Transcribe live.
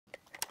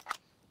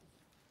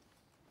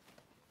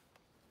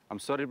I'm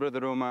sorry,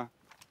 Brother Omar.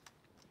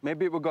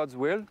 Maybe it was God's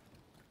will.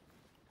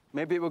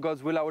 Maybe it was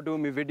God's will I was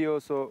doing my video,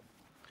 so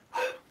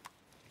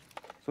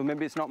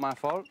maybe it's not my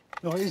fault.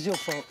 No, it is your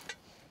fault.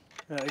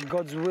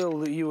 God's will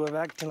that you were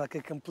acting like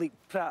a complete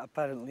prat,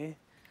 apparently.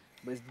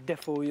 But it's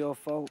definitely your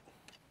fault.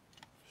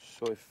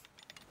 So if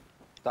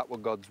that were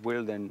God's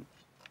will, then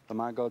am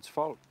I God's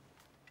fault?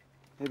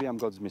 Maybe I'm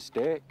God's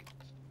mistake.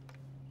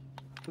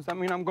 Does that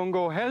mean I'm gonna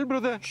go hell,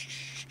 brother?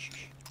 Shh.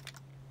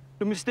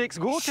 The mistakes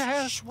go to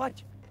hell. Shh,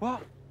 what?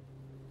 What?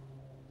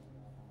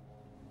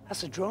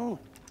 That's a drone.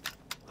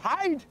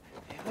 Hide!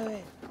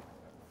 Wait.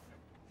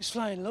 It's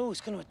flying low,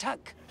 it's gonna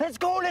attack. Let's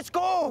go, let's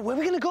go! Where are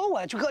we gonna go,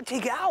 Waj? We gotta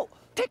take it out.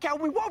 Take out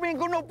with what? We ain't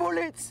got no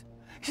bullets.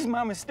 This is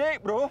my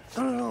mistake, bro.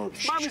 No.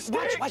 My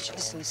mistake. Watch.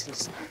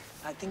 Listen.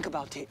 Think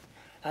about it.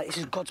 This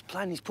is God's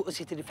plan. He's put us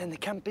here to defend the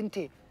camp,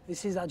 innit?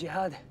 This is our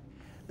jihad.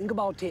 Think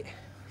about it.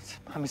 It's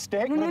my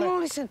mistake, No, brother. no,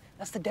 listen.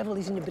 That's the devil.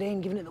 He's in your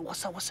brain, giving it the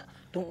wassa.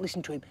 Don't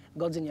listen to him.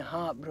 God's in your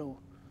heart, bro.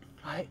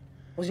 Right?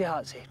 What's your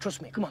heart say?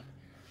 Trust me. Come on.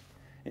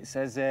 It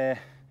says,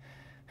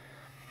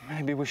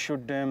 maybe we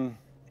should,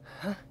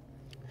 Huh?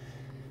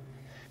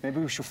 Maybe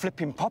we should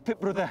flip and pop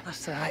it, brother.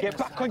 That's right. Get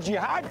back on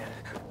jihad.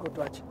 Good,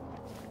 Waj.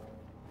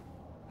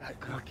 Right,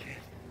 good. Okay.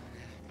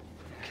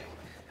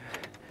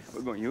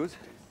 We're going to use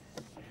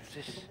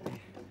this.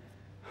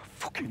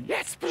 Fucking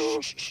yes,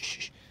 bro.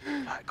 Shh.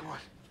 Right, come on.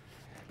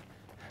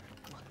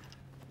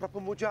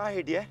 Proper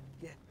mujahid, yeah?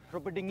 Yeah.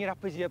 Proper dinghy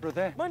rappers here,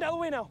 brother. Mind out of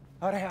the way now.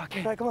 All right,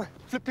 okay. Right, come on.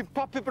 Flip and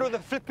pop it, brother.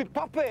 Flip and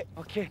pop it.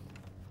 Okay.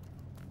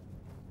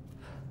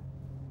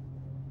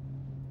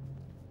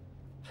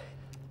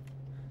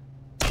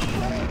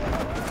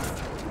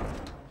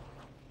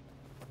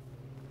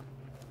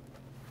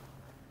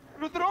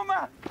 Brother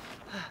Omar!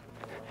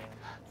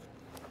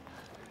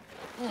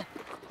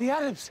 The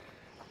Arabs.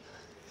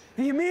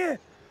 The Emir.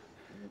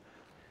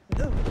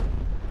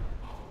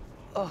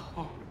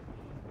 Oh,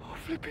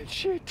 flipping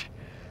shit.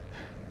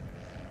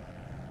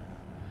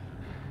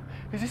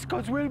 Is this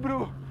God's will,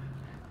 bro?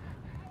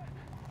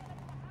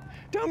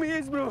 Tell me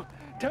it's, bro.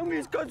 Tell me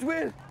it's God's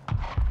will.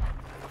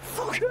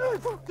 Fuck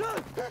it.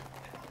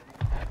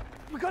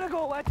 We gotta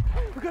go, lad.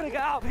 We gotta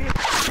get out of here.